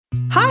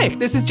Hi,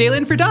 this is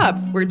Jalen for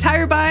Dobbs, where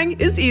tire buying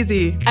is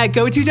easy. At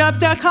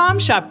GoToDobbs.com,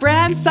 shop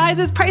brands,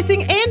 sizes,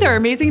 pricing, and our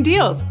amazing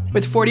deals.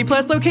 With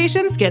 40-plus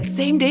locations, get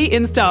same-day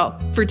install.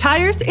 For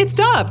tires, it's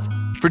Dobbs.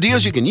 For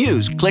deals you can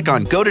use, click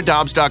on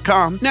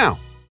GoToDobbs.com now.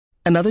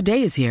 Another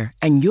day is here,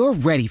 and you're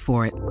ready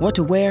for it. What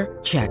to wear?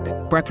 Check.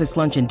 Breakfast,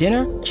 lunch, and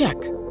dinner? Check.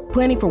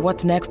 Planning for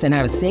what's next and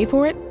how to save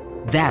for it?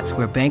 That's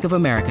where Bank of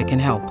America can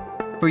help.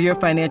 For your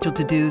financial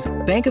to-dos,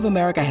 Bank of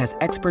America has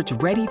experts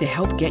ready to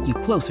help get you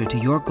closer to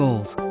your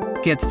goals.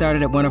 Get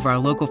started at one of our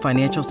local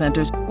financial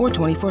centers or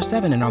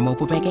 24/7 in our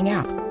mobile banking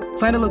app.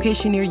 Find a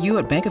location near you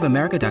at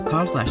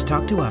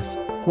bankofamerica.com/talktous.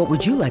 What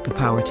would you like the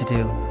power to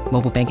do?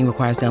 Mobile banking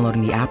requires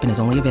downloading the app and is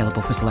only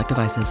available for select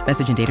devices.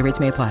 Message and data rates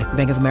may apply.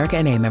 Bank of America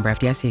N.A., member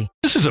FDIC.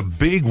 This is a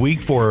big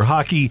week for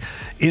hockey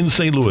in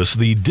St. Louis.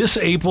 The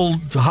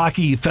Disabled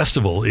Hockey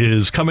Festival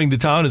is coming to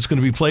town. It's going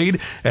to be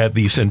played at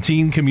the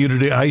Centene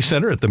Community Ice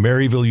Center, at the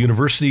Maryville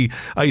University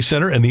Ice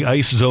Center, and the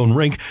Ice Zone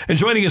Rink. And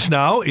joining us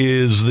now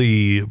is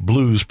the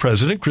Blues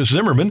president, Chris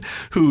Zimmerman,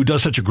 who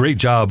does such a great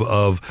job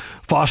of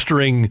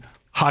fostering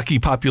hockey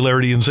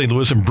popularity in St.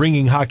 Louis and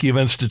bringing hockey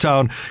events to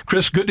town.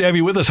 Chris, good to have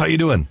you with us. How you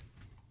doing?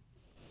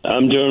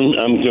 I'm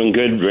doing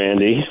good,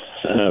 Randy.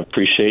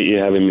 Appreciate you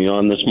having me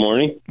on this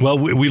morning. Well,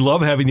 we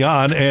love having you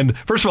on. And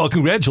first of all,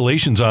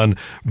 congratulations on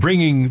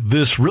bringing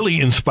this really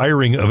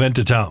inspiring event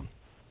to town.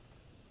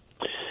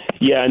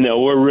 Yeah, no,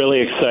 we're really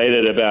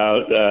excited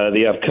about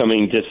the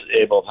upcoming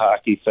Disabled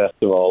Hockey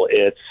Festival.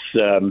 It's,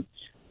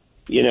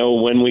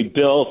 when we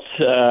built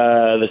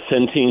the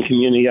Centene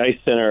Community Ice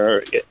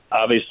Center,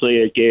 obviously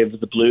it gave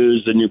the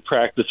Blues a new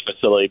practice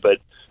facility, but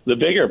the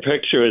bigger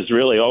picture has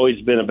really always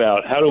been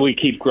about how do we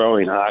keep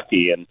growing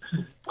hockey and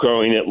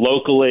growing it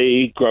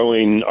locally,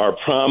 growing our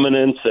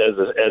prominence as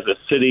a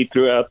city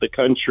throughout the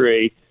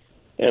country,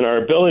 and our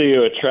ability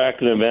to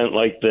attract an event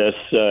like this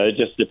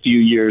just a few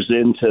years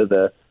into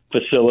the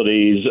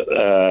facility's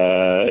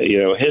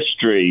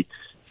history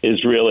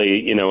is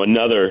really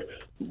another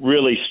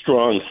really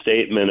strong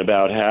statement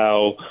about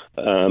how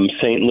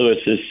St. Louis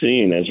is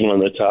seen as one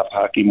of the top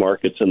hockey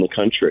markets in the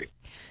country.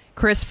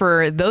 Chris,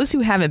 for those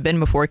who haven't been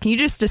before, can you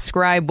just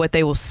describe what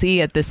they will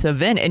see at this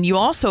event? And you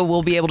also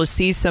will be able to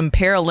see some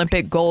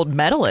Paralympic gold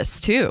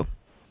medalists, too.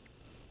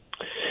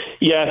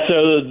 Yeah,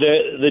 so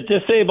the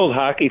Disabled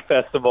Hockey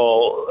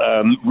Festival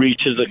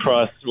reaches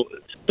across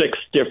 6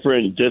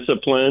 different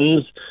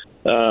disciplines,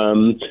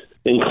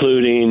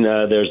 including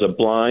there's a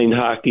blind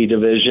hockey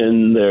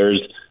division,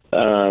 there's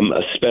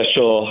a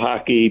special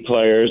hockey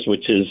players,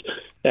 which is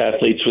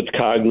athletes with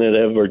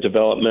cognitive or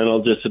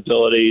developmental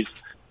disabilities.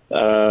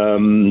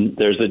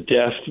 There's a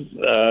deaf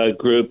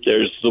group.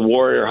 There's the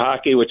warrior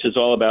hockey, which is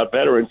all about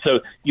veterans.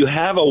 So you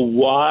have a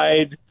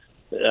wide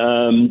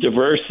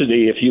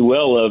diversity, if you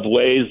will, of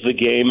ways the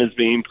game is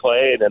being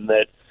played, and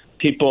that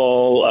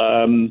people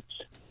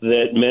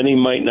that many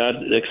might not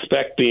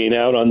expect being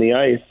out on the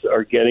ice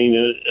are getting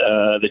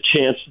the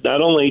chance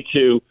not only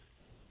to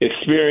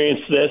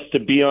experience this, to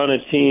be on a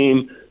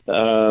team,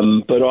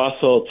 but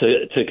also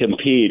to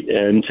compete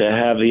and to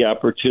have the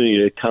opportunity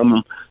to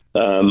come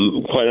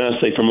quite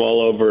honestly, from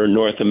all over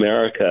North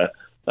America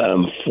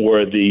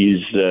for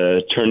these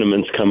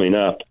tournaments coming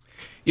up.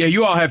 Yeah,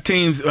 you all have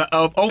teams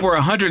of over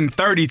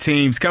 130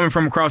 teams coming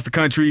from across the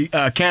country,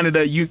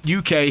 Canada,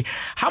 UK.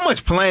 How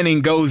much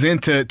planning goes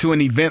into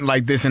an event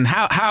like this, and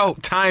how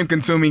time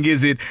consuming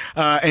is it?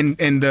 And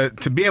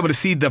to be able to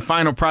see the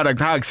final product,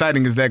 how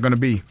exciting is that going to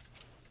be?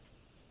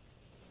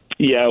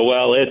 Yeah,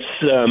 well, it's.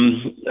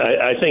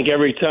 I think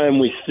every time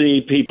we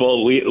see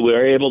people,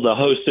 we're able to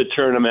host a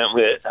tournament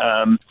with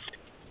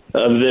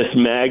of this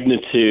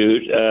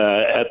magnitude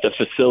at the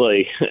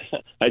facility.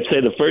 I'd say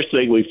the first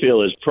thing we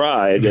feel is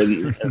pride,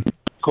 and of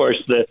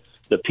course the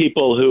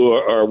people who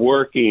are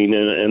working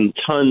and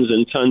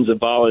tons of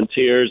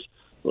volunteers.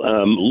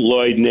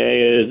 Lloyd Ney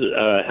is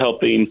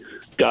helping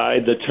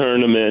guide the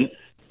tournament.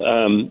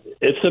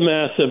 It's a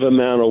massive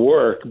amount of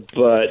work,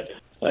 but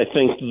I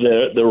think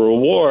the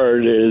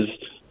reward is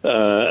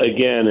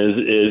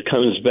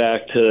comes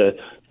back to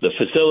the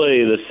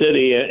facility, the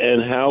city,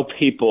 and how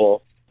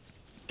people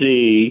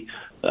see,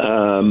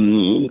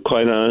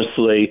 quite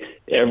honestly,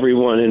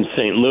 everyone in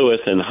St. Louis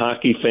and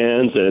hockey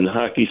fans and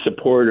hockey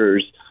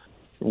supporters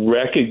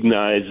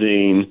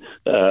recognizing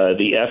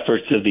the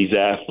efforts of these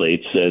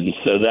athletes, and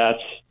so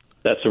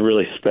that's a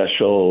really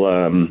special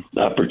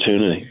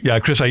opportunity. Yeah,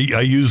 Chris, I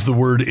used the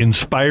word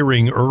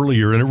inspiring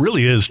earlier, and it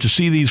really is to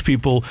see these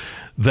people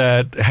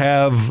that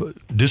have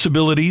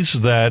disabilities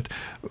that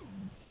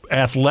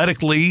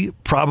athletically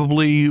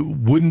probably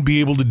wouldn't be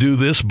able to do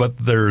this, but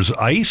there's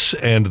ice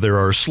and there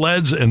are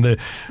sleds, and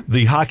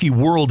the hockey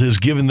world has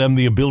given them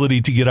the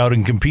ability to get out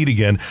and compete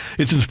again.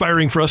 It's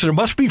inspiring for us, and it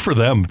must be for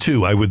them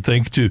too, I would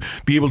think, to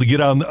be able to get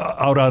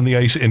out on the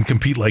ice and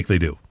compete like they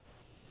do.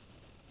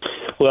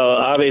 Well,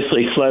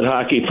 obviously, sled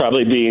hockey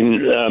probably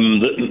being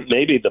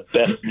maybe the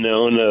best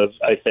known of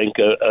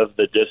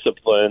the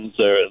disciplines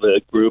or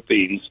the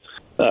groupings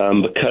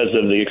because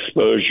of the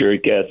exposure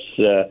it gets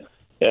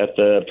at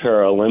the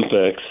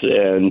Paralympics.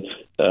 And,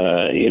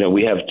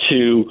 we have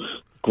 2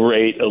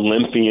 great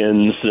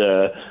Olympians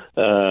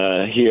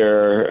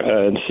here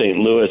in St.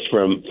 Louis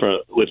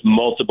with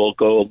multiple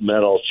gold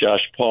medals,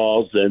 Josh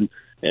Pauls and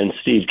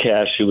Steve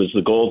Cash, who was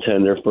the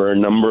goaltender for a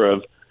number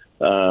of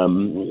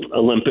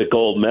Olympic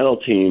gold medal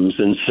teams.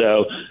 And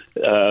so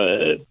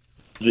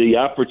the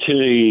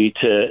opportunity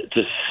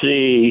to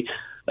see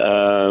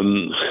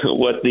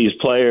what these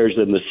players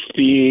and the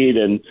speed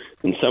and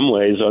in some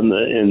ways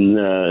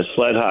in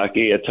sled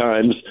hockey at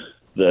times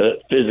the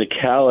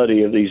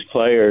physicality of these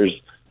players,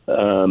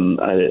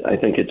 I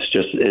think it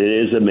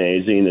is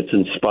amazing. It's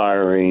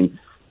inspiring.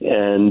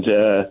 And,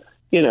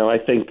 I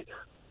think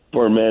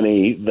for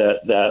many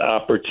that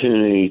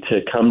opportunity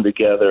to come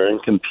together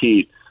and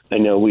compete, I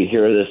know we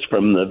hear this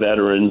from the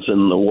veterans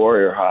and the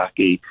warrior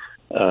hockey.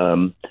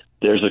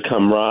 There's a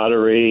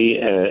camaraderie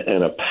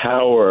and a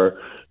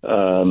power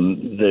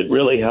that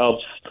really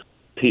helps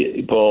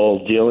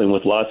people dealing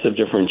with lots of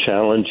different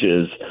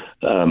challenges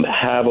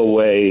have a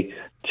way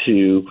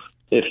to,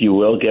 if you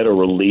will, get a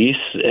release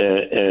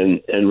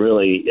and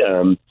really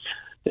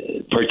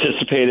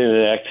participate in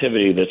an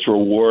activity that's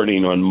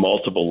rewarding on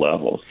multiple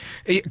levels.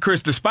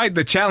 Chris, despite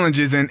the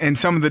challenges and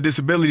some of the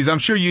disabilities, I'm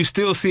sure you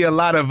still see a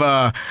lot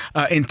of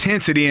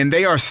intensity, and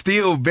they are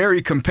still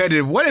very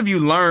competitive. What have you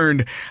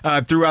learned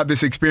throughout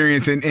this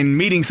experience and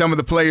meeting some of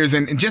the players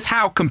and just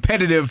how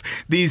competitive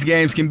these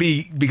games can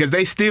be? Because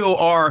they still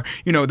are,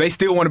 they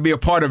still want to be a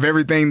part of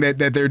everything that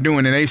they're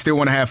doing, and they still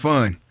want to have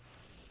fun.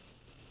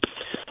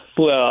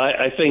 Well,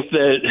 I think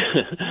that,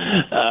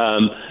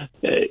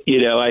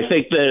 I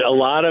think that a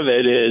lot of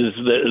it is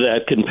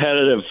that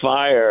competitive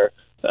fire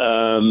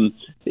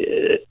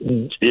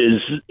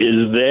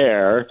is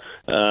there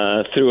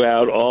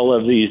throughout all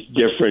of these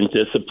different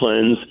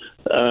disciplines.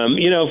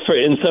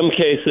 In some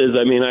cases,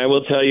 I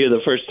will tell you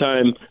the first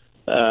time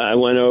I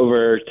went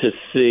over to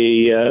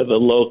see the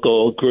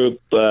local group,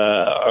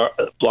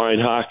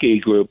 blind hockey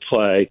group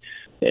play,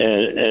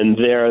 and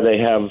there they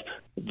have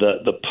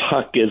the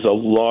puck is a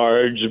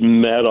large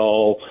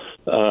metal,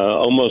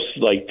 almost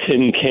like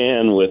tin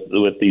can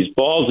with these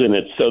balls in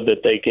it so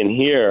that they can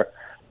hear.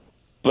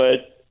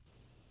 But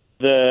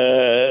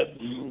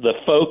the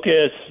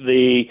focus,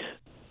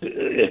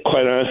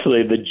 quite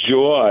honestly, the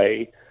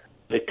joy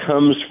that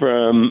comes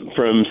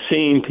from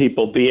seeing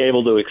people be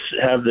able to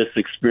have this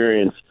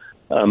experience,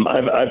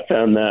 I've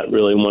found that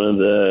really one of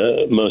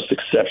the most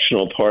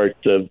exceptional parts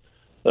of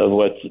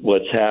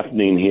what's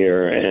happening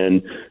here.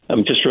 And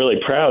I'm just really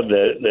proud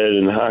that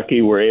in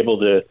hockey we're able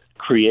to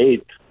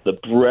create the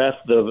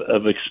breadth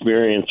of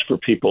experience for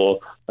people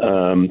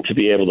to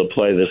be able to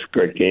play this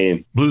great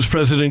game. Blues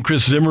President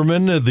Chris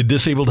Zimmerman, the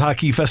Disabled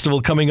Hockey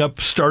Festival coming up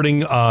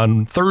starting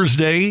on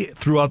Thursday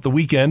throughout the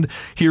weekend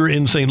here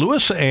in St.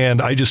 Louis, and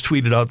I just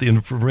tweeted out the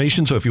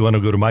information, so if you want to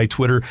go to my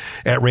Twitter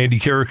at Randy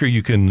Carricker,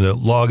 you can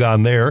log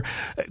on there.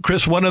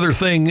 Chris, one other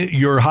thing,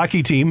 your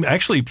hockey team,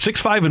 actually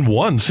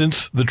 6-5-1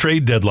 since the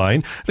trade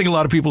deadline. I think a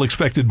lot of people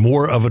expected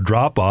more of a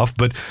drop-off,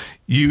 but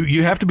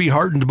you have to be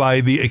heartened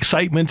by the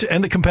excitement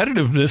and the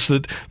competitiveness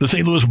that the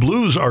St. Louis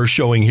Blues are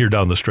showing here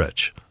down the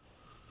stretch.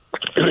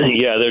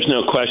 Yeah, there's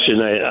no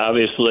question.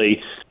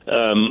 Obviously,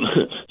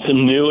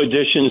 some new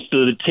additions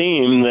to the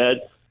team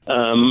that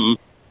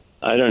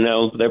I don't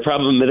know.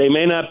 They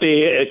may not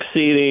be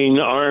exceeding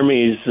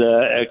Army's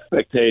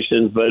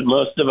expectations, but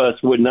most of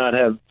us would not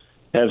have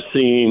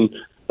seen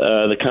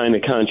the kind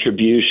of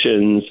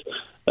contributions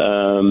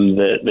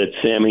that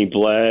Sammy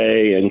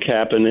Blais and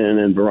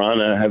Kapanen and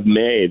Verana have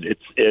made.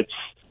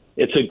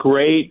 It's a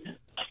great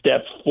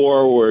step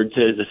forward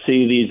to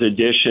see these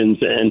additions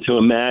and to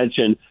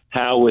imagine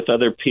how, with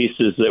other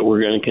pieces that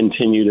we're going to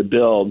continue to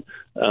build,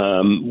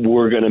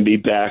 we're going to be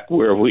back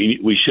where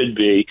we should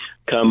be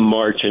come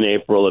March and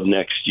April of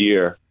next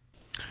year.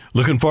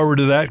 Looking forward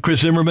to that.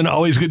 Chris Zimmerman,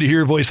 always good to hear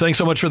your voice. Thanks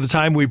so much for the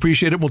time. We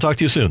appreciate it. We'll talk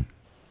to you soon.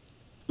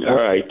 All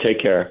right.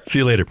 Take care. See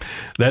you later.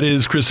 That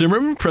is Chris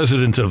Zimmerman,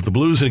 president of the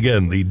Blues. And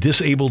again, the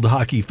Disabled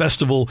Hockey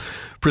Festival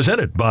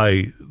presented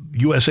by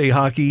USA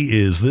Hockey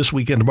is this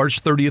weekend,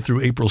 March 30th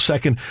through April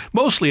 2nd,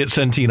 mostly at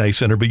Centene Ice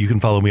Center, but you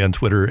can follow me on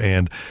Twitter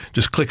and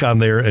just click on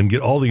there and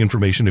get all the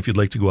information if you'd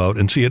like to go out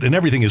and see it. And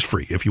everything is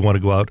free if you want to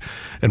go out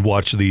and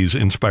watch these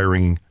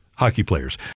inspiring hockey players.